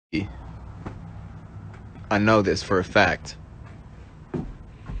I know this for a fact.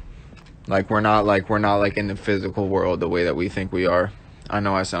 Like we're not like in the physical world the way that we think we are. I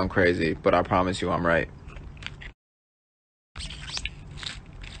know I sound crazy, but I promise you I'm right.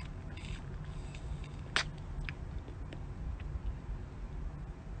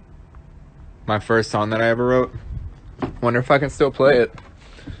 My first song that I ever wrote. Wonder if I can still play it.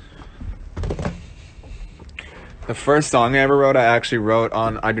 The first song I ever wrote, I actually wrote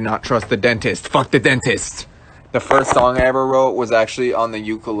on I Do Not Trust the Dentist. Fuck the dentist. The first song I ever wrote was actually on the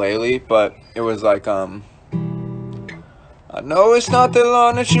ukulele, but it was like, I know it's not that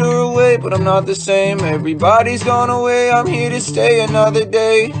long that you're away, but I'm not the same. Everybody's gone away, I'm here to stay another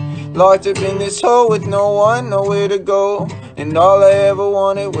day. Locked up in this hole with no one, nowhere to go. And all I ever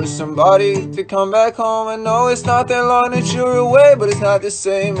wanted was somebody to come back home. I know it's not that long that you're away, but it's not the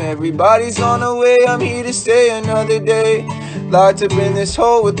same. Everybody's gone away, I'm here to stay another day. Locked up in this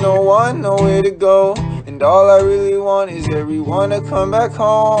hole with no one, nowhere to go. And all I really want is everyone to come back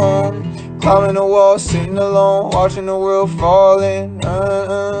home. Climbing the wall, sitting alone, watching the world falling.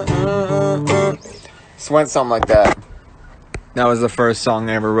 Just went something like that. That was the first song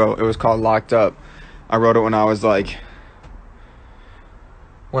I ever wrote. It was called Locked Up. I wrote it when I was like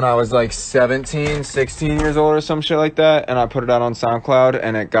 17, 16 years old or some shit like that. And I put it out on SoundCloud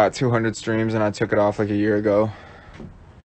and it got 200 streams and I took it off like a year ago.